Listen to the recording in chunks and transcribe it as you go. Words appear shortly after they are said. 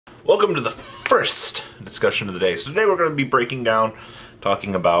Welcome to the first discussion of the day. So today we're going to be breaking down,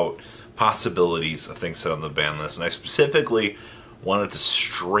 talking about possibilities of things set on the ban list. And I specifically wanted to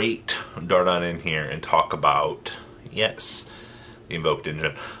straight dart on in here and talk about, yes, the Invoked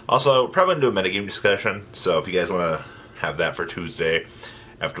engine. Also, we're probably going to do a metagame discussion, so if you guys want to have that for Tuesday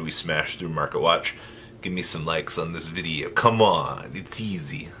after we smash through Market Watch, give me some likes on this video. Come on, it's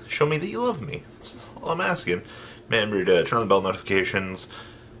easy. Show me that you love me. That's all I'm asking. Remember to turn on the bell notifications,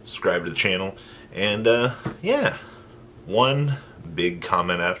 subscribe to the channel, and yeah, one big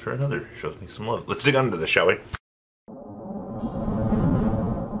comment after another shows me some love. Let's dig on into this, shall we?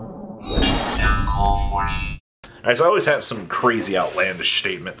 Alright, so I always have some crazy outlandish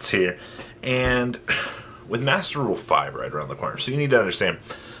statements here, and with Master Rule 5 right around the corner, so you need to understand,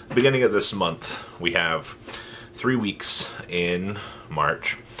 the beginning of this month, we have 3 weeks in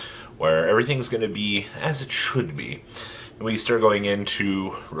March where everything's going to be as it should be. And we start going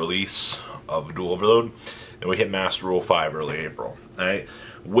into release of Dual Overload, and we hit Master Rule 5 early April. Alright,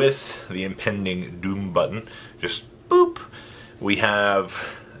 with the impending Doom button, just boop, we have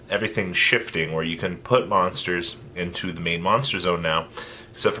everything shifting where you can put monsters into the main monster zone now,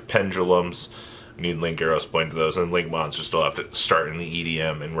 except for pendulums. You need link arrows pointing to those, and link monsters still have to start in the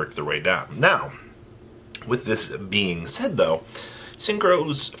EDM and work their way down. Now, with this being said though,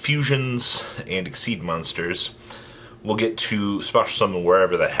 Synchros, Fusions, and Exceed monsters will get to special summon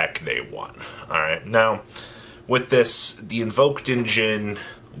wherever the heck they want. Alright, now, with this, the Invoked engine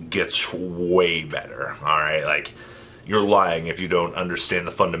gets way better. Alright, like, you're lying if you don't understand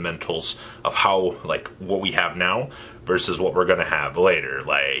the fundamentals of how, like, what we have now versus what we're gonna have later.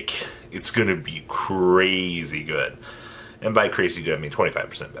 Like, it's gonna be crazy good. And by crazy good, I mean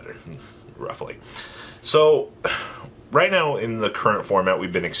 25% better, roughly. So, right now in the current format,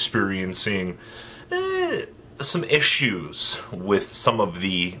 we've been experiencing some issues with some of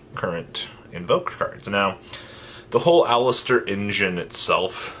the current Invoked cards. Now, the whole Alistair engine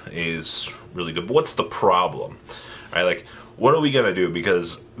itself is really good, but what's the problem? Right, like, what are we going to do?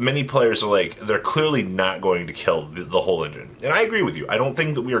 Because many players are like, they're clearly not going to kill the whole engine. And I agree with you. I don't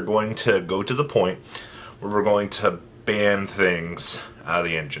think that we are going to go to the point where we're going to ban things out of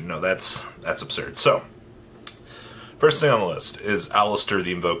the engine. No, that's absurd. So, first thing on the list is Alistair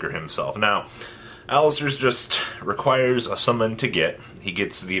the Invoker himself. Now, Alistair's just requires a summon to get. He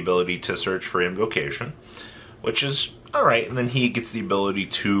gets the ability to search for invocation, which is alright, and then he gets the ability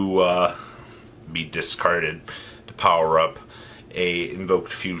to be discarded to power up a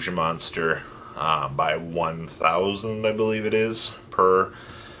invoked fusion monster by 1,000, I believe it is, per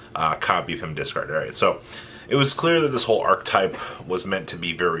copy of him discarded. Alright, so it was clear that this whole archetype was meant to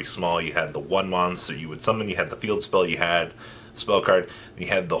be very small. You had the one monster you would summon, you had the field spell, you had spell card, you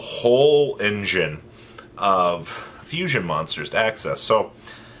had the whole engine of fusion monsters to access. So,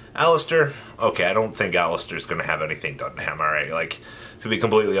 Alistair, okay, I don't think Alistair's going to have anything done to him, alright? Like, to be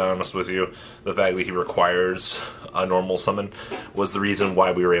completely honest with you, the fact that he requires a normal summon was the reason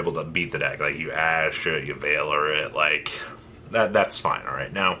why we were able to beat the deck. Like, you Ash it, you Veiler it, like, that's fine,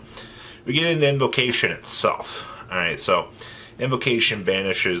 alright? Now, we get into Invocation itself. Alright, so, Invocation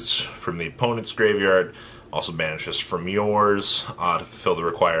banishes from the opponent's graveyard, also banishes from yours to fulfill the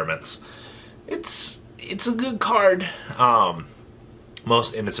requirements. It's a good card. And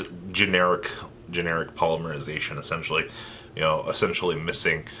it's a generic polymerization, essentially. You know, essentially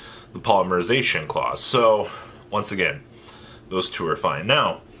missing the polymerization clause. So, once again, those two are fine.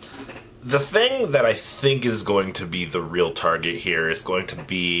 Now, the thing that I think is going to be the real target here is going to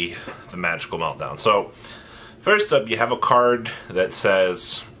be the Magical Meltdown. So, first up, you have a card that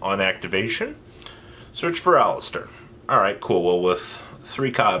says, on activation, search for Alistair. Alright, cool. Well, with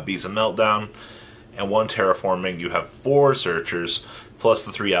 3 copies of Meltdown and 1 Terraforming, you have 4 searchers, plus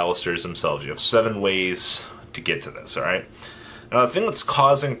the 3 Alistairs themselves. You have 7 ways to get to this, alright? Now, the thing that's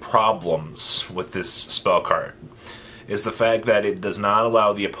causing problems with this spell card is the fact that it does not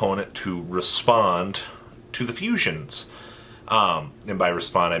allow the opponent to respond to the fusions. And by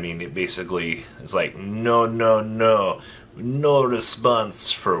respond, I mean it basically is like, no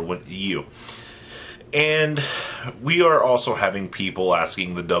response for you. And we are also having people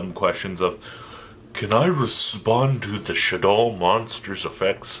asking the dumb questions of, can I respond to the Shadow monster's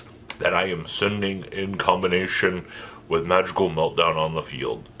effects that I am sending in combination with Magical Meltdown on the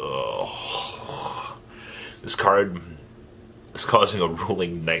field? Ugh. This card is causing a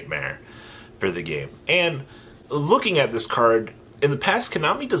ruling nightmare for the game. And looking at this card, in the past,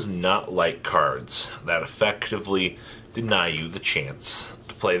 Konami does not like cards that effectively deny you the chance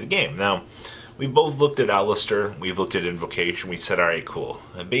to play the game. Now, we've both looked at Alistair, we've looked at Invocation, we said, alright, cool.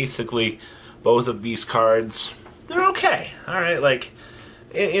 And basically, both of these cards, they're okay. Alright, like,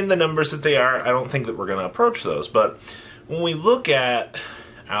 in the numbers that they are, I don't think that we're going to approach those. But when we look at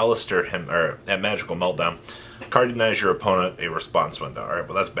at Magical Meltdown, card denies your opponent a response window. Alright,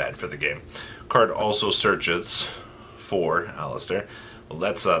 well that's bad for the game. Card also searches for Alistair. Well,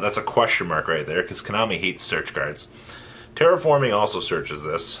 that's a question mark right there, because Konami hates search cards. Terraforming also searches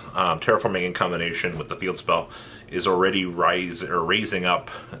this. Terraforming in combination with the field spell is already raising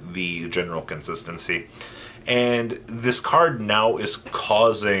up the general consistency. And this card now is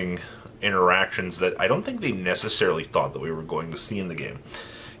causing interactions that I don't think they necessarily thought that we were going to see in the game.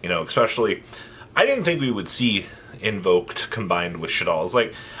 You know, especially, I didn't think we would see Invoked combined with Shadal's.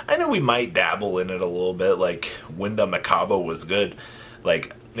 Like, I know we might dabble in it a little bit, like, Winda Makaba was good,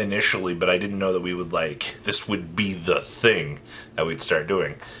 like, initially, but I didn't know that we would, like, this would be the thing that we'd start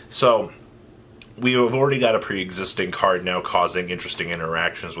doing. So, we have already got a pre-existing card now causing interesting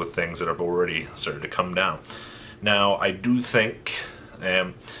interactions with things that have already started to come down. Now, I do think,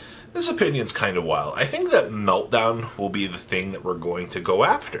 this opinion's kind of wild, I think that Meltdown will be the thing that we're going to go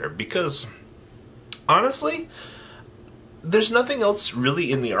after, because, honestly, there's nothing else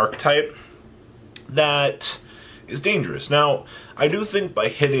really in the archetype that is dangerous. Now, I do think by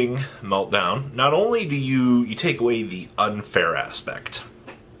hitting Meltdown, not only do you take away the unfair aspect,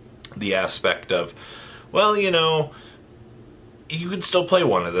 the aspect of, well, you know, you could still play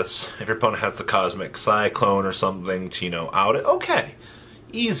one of this if your opponent has the Cosmic Cyclone or something to, you know, out it. Okay,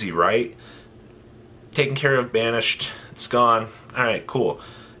 easy, right? Taken care of, banished, it's gone. Alright, cool.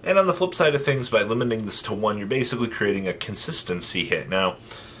 And on the flip side of things, by limiting this to 1, you're basically creating a consistency hit. Now,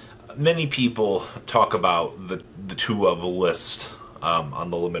 many people talk about the 2 of a list on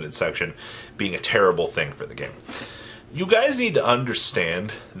the limited section being a terrible thing for the game. You guys need to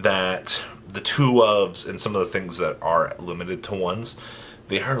understand that the 2 ofs and some of the things that are limited to 1s,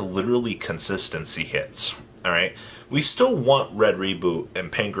 they are literally consistency hits. Alright? We still want Red Reboot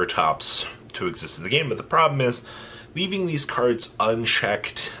and Pankratops to exist in the game, but the problem is leaving these cards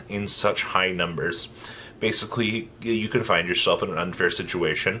unchecked in such high numbers. Basically, you can find yourself in an unfair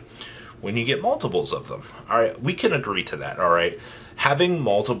situation when you get multiples of them. Alright, we can agree to that, alright? Having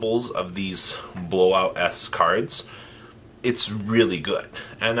multiples of these blowout-S cards, it's really good.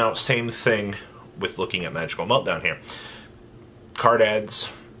 And now, same thing with looking at Magical Meltdown here. Card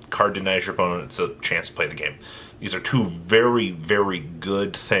adds, card denies your opponent the chance to play the game. These are 2 very, very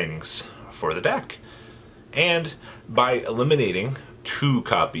good things for the deck. And by eliminating 2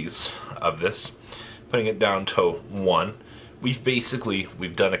 copies of this, putting it down to 1, we've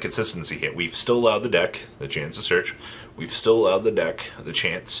done a consistency hit. We've still allowed the deck the chance to search. We've still allowed the deck the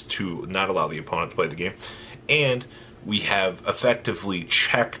chance to not allow the opponent to play the game. And we have effectively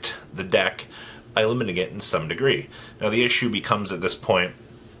checked the deck by limiting it in some degree. Now the issue becomes at this point,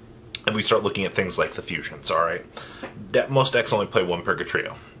 if we start looking at things like the fusions, alright? Most decks only play 1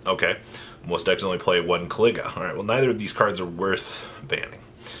 Purgatrio, okay? Most decks only play 1 Caliga. Alright, well neither of these cards are worth banning.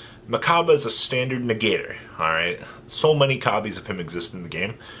 Makaba is a standard negator, alright? So many copies of him exist in the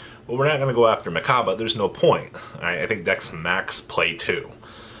game. Well, we're not going to go after Makaba, there's no point. Alright, I think decks max play 2.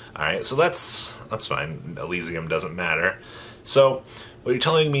 Alright, so that's fine. Elysium doesn't matter. So, what you're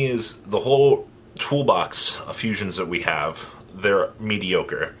telling me is the whole toolbox of fusions that we have, they're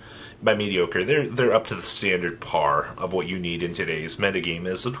mediocre. By mediocre, they're up to the standard par of what you need in today's metagame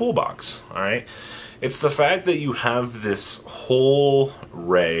as a toolbox, alright? It's the fact that you have this whole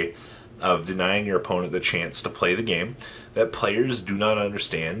array of denying your opponent the chance to play the game that players do not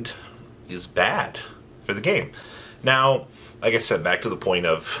understand is bad for the game. Now, like I said, back to the point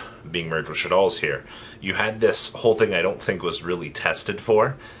of being merged with Shadal's here, you had this whole thing I don't think was really tested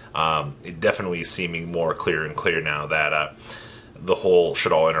for. It definitely is seeming more clear and clear now that the whole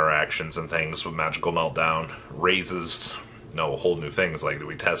Shadal interactions and things with Magical Meltdown raises, you know, whole new things. Like, do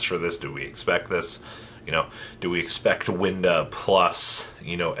we test for this? Do we expect this? You know, do we expect Winda plus,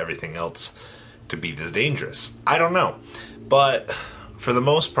 you know, everything else to be this dangerous? I don't know. But for the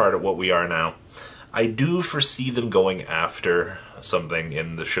most part of what we are now, I do foresee them going after something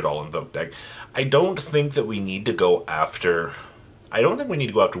in the Shadal Invoked deck. I don't think that we need to go after... I don't think we need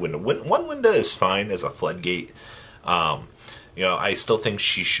to go after Winda. One Winda is fine as a floodgate. You know, I still think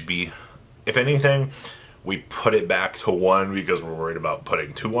she should be... If anything, we put it back to 1 because we're worried about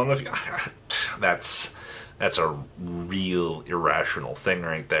putting 2 on the... That's a real irrational thing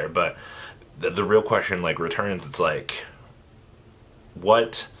right there. But the real question, like, returns, it's like...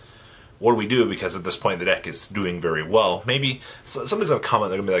 What do we do? Because at this point the deck is doing very well. Maybe somebody's gonna comment,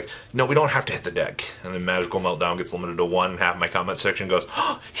 they're gonna be like, no, we don't have to hit the deck. And then Magical Meltdown gets limited to 1. Half my comment section goes,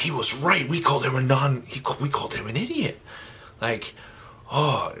 oh, he was right. We called him we called him an idiot. Like,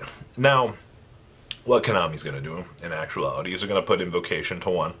 oh. Now, what Konami's going to do in actuality is they're going to put Invocation to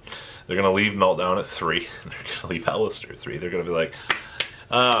 1. They're going to leave Meltdown at 3. And they're going to leave Alistair at 3. They're going to be like,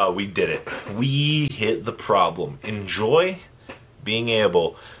 we did it. We hit the problem. Enjoy being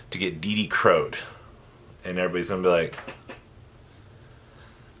able to get DD crowed. And everybody's going to be like,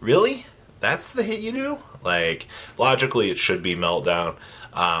 really? That's the hit you do? Like, logically it should be Meltdown.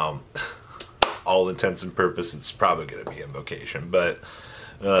 All intents and purposes, it's probably going to be Invocation. But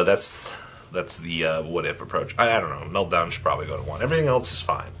that's the what-if approach. I don't know. Meltdown should probably go to 1. Everything else is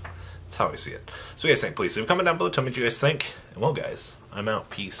fine. That's how I see it. So what do you guys think? Please leave a comment down below. Tell me what you guys think. And well, guys, I'm out.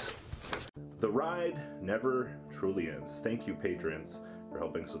 Peace. The ride never truly ends. Thank you, patrons, for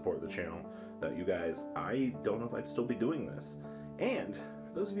helping support the channel. Without you guys, I don't know if I'd still be doing this. And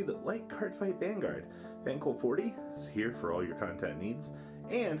for those of you that like Cardfight Vanguard, FanCool40 is here for all your content needs.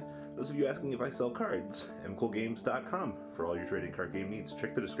 And those of you asking if I sell cards, mcoolgames.com for all your trading card game needs.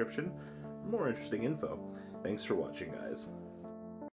 Check the description for more interesting info. Thanks for watching, guys.